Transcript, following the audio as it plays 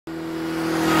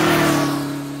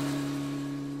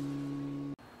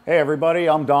Hey everybody,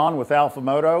 I'm Don with Alpha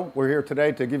Moto. We're here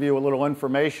today to give you a little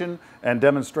information and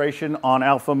demonstration on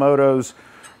Alpha Moto's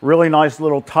really nice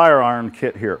little tire iron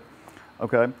kit here.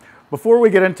 Okay. Before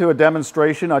we get into a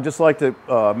demonstration, I'd just like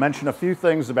to mention a few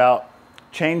things about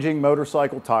changing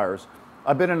motorcycle tires.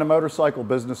 I've been in the motorcycle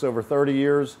business over 30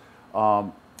 years.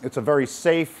 It's a very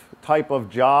safe type of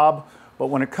job,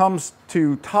 but when it comes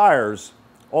to tires,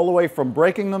 all the way from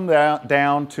breaking them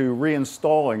down to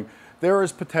reinstalling, there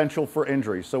is potential for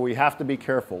injury, so we have to be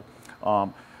careful.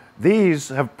 These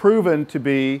have proven to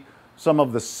be some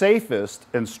of the safest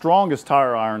and strongest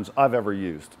tire irons I've ever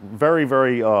used. Very,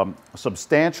 very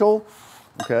substantial,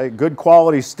 okay, good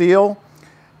quality steel.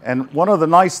 And one of the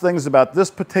nice things about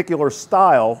this particular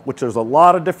style, which there's a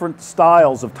lot of different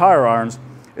styles of tire irons,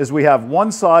 is we have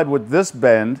one side with this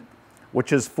bend,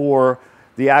 which is for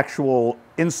the actual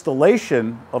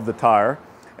installation of the tire,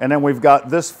 and then we've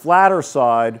got this flatter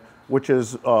side, which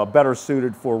is better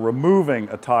suited for removing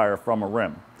a tire from a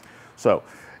rim. So,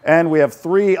 and we have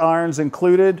 3 irons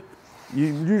included. You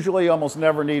usually almost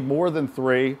never need more than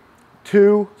 3.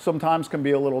 2 sometimes can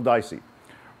be a little dicey.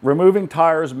 Removing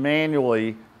tires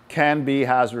manually can be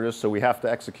hazardous, so we have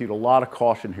to execute a lot of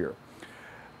caution here.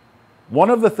 One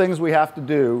of the things we have to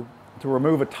do to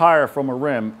remove a tire from a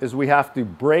rim is we have to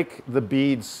break the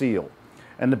bead seal.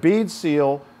 And the bead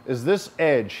seal is this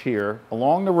edge here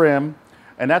along the rim,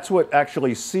 and that's what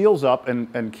actually seals up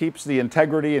and keeps the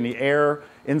integrity and the air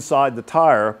inside the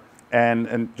tire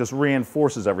and just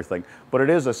reinforces everything. But it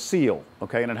is a seal,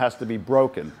 okay, and it has to be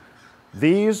broken.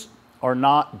 These are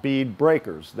not bead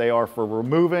breakers. They are for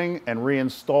removing and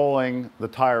reinstalling the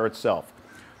tire itself.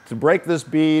 To break this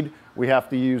bead, we have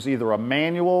to use either a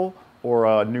manual or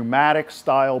a pneumatic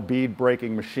style bead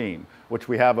breaking machine, which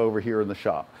we have over here in the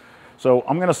shop. So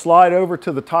I'm going to slide over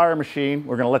to the tire machine.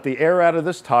 We're going to let the air out of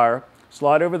this tire.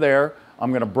 Slide over there,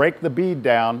 I'm going to break the bead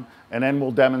down, and then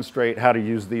we'll demonstrate how to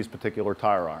use these particular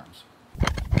tire irons.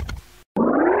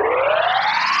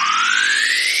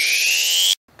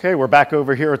 Okay, we're back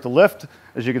over here at the lift.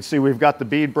 As you can see, we've got the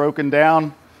bead broken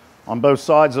down on both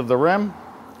sides of the rim.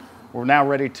 We're now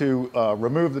ready to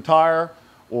remove the tire,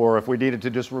 or if we needed to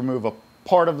just remove a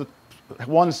part of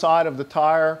one side of the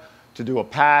tire to do a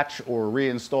patch or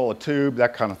reinstall a tube,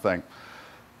 that kind of thing.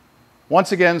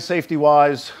 Once again,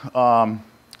 safety-wise,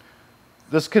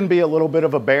 this can be a little bit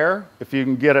of a bear if you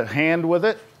can get a hand with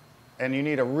it, and you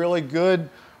need a really good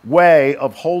way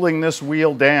of holding this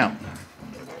wheel down.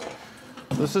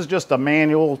 This is just a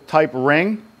manual type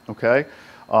ring, okay?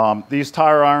 These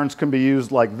tire irons can be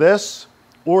used like this,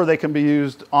 or they can be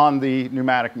used on the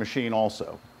pneumatic machine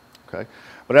also, okay?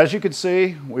 But as you can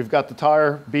see, we've got the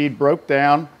tire bead broke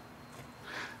down.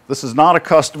 This is not a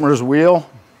customer's wheel.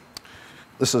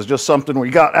 This is just something we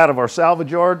got out of our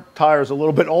salvage yard. Tire's a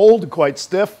little bit old, quite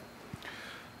stiff.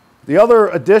 The other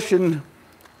addition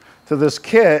to this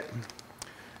kit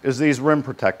is these rim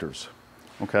protectors,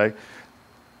 okay?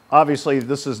 Obviously,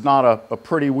 this is not a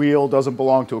pretty wheel, doesn't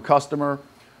belong to a customer,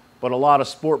 but a lot of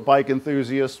sport bike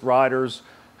enthusiasts, riders,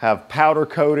 have powder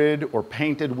coated or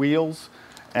painted wheels,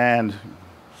 and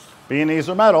being these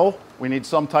are metal, we need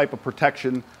some type of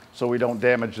protection so we don't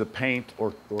damage the paint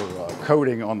or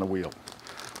coating on the wheel.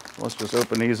 Let's just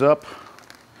open these up.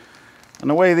 And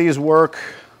the way these work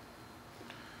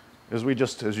is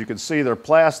as you can see, they're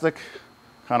plastic,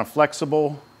 kind of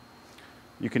flexible.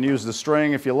 You can use the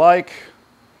string if you like,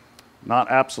 not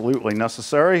absolutely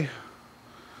necessary.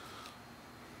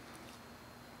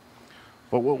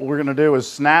 But what we're going to do is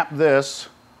snap this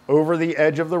over the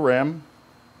edge of the rim.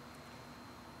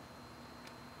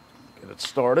 Get it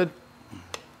started.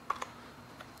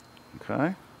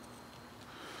 Okay.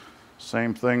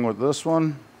 Same thing with this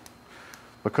one,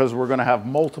 because we're going to have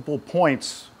multiple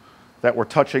points that we're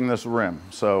touching this rim.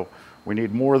 So we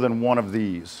need more than one of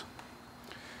these.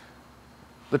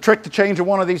 The trick to changing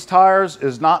one of these tires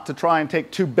is not to try and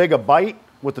take too big a bite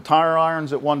with the tire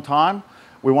irons at one time.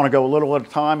 We want to go a little at a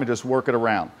time and just work it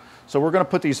around. So we're going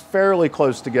to put these fairly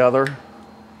close together,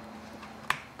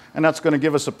 and that's going to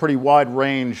give us a pretty wide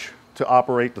range to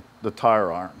operate the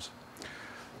tire irons.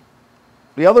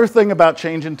 The other thing about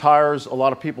changing tires, a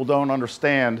lot of people don't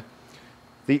understand,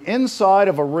 the inside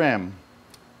of a rim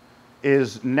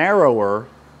is narrower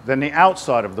than the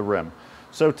outside of the rim.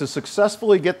 So to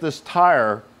successfully get this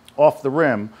tire off the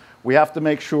rim, we have to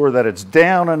make sure that it's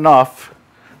down enough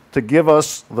to give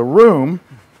us the room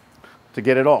to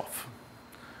get it off.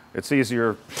 It's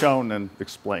easier shown than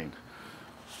explained.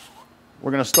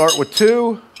 We're going to start with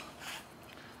 2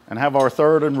 and have our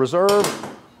third in reserve.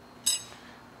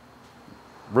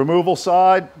 Removal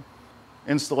side,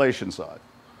 installation side.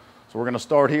 So we're going to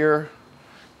start here,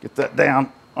 get that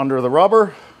down under the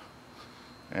rubber.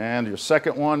 And your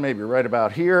second one, maybe right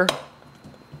about here.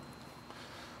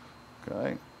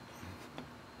 Okay.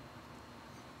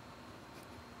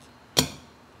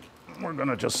 We're going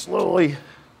to just slowly,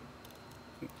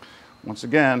 once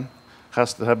again,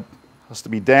 has to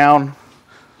be down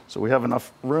so we have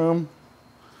enough room.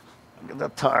 Get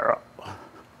that tire up.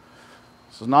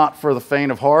 This is not for the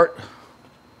faint of heart.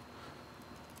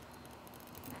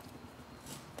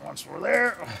 Once we're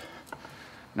there,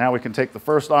 now we can take the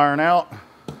first iron out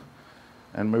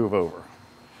and move over.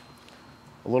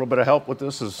 A little bit of help with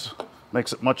this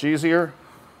makes it much easier,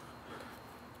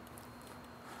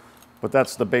 but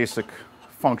that's the basic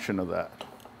function of that.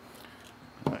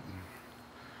 All right.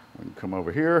 We can come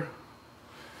over here,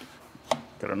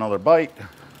 get another bite.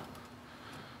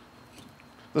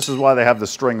 This is why they have the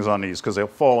strings on these, because they'll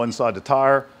fall inside the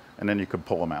tire and then you can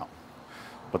pull them out.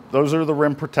 But those are the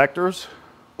rim protectors.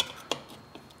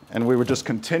 And we would just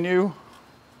continue.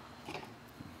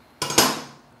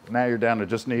 Now you're down to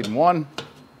just needing one,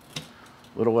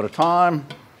 a little at a time.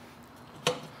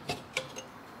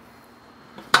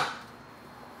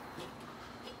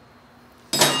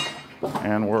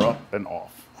 And we're up and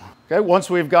off. Okay, once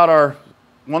we've got our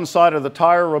one side of the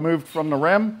tire removed from the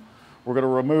rim, we're going to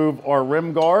remove our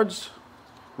rim guards.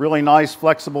 Really nice,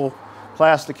 flexible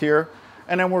plastic here.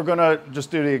 And then we're going to just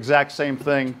do the exact same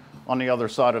thing on the other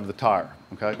side of the tire.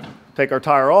 Okay, take our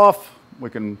tire off. We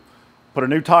can put a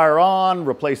new tire on,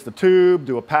 replace the tube,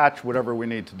 do a patch, whatever we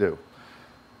need to do.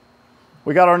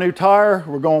 We got our new tire.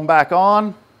 We're going back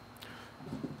on.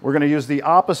 We're going to use the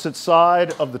opposite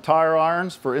side of the tire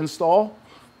irons for install.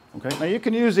 Okay, now you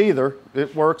can use either.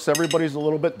 It works. Everybody's a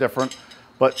little bit different,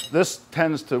 but this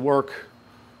tends to work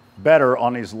better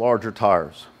on these larger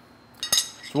tires.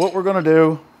 So what we're going to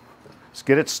do is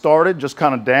get it started just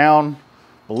kind of down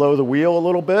below the wheel a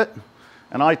little bit.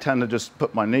 And I tend to just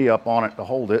put my knee up on it to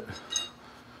hold it.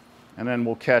 And then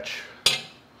we'll catch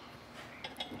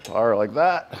the tire like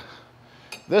that.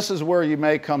 This is where you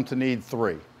may come to need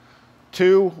 3.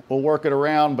 2 will work it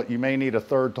around, but you may need a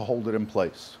 3rd to hold it in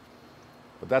place.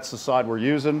 But that's the side we're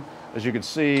using. As you can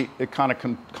see, it kind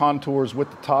of contours with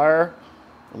the tire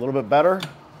a little bit better.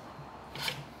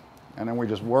 And then we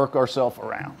just work ourselves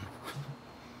around.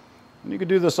 And you can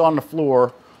do this on the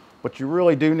floor, but you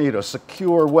really do need a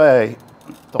secure way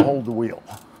to hold the wheel.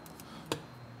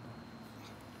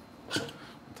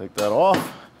 Take that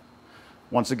off.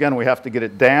 Once again, we have to get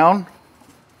it down.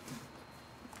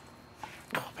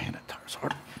 Oh man, that tire's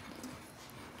hard.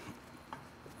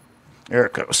 There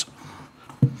it goes.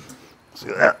 See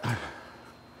that?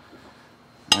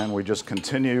 And we just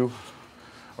continue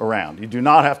around. You do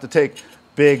not have to take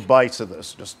big bites of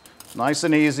this. Just nice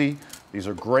and easy. These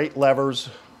are great levers.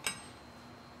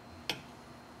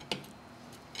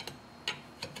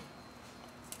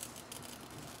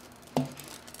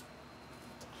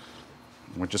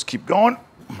 We just keep going.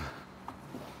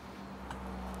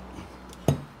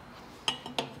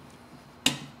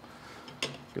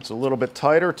 Gets a little bit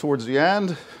tighter towards the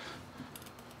end.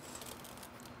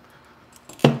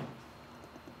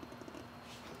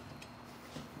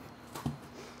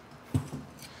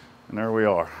 And there we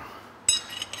are.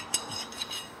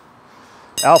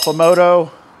 Alpha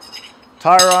Moto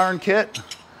tire iron kit.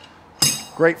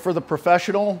 Great for the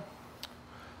professional.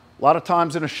 A lot of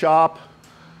times in a shop,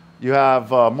 you have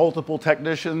multiple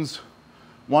technicians,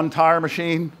 one tire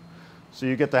machine, so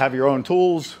you get to have your own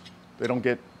tools. They don't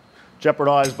get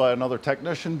jeopardized by another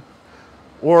technician.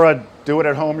 Or do it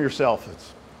at home yourself. It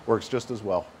works just as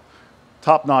well.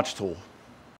 Top-notch tool.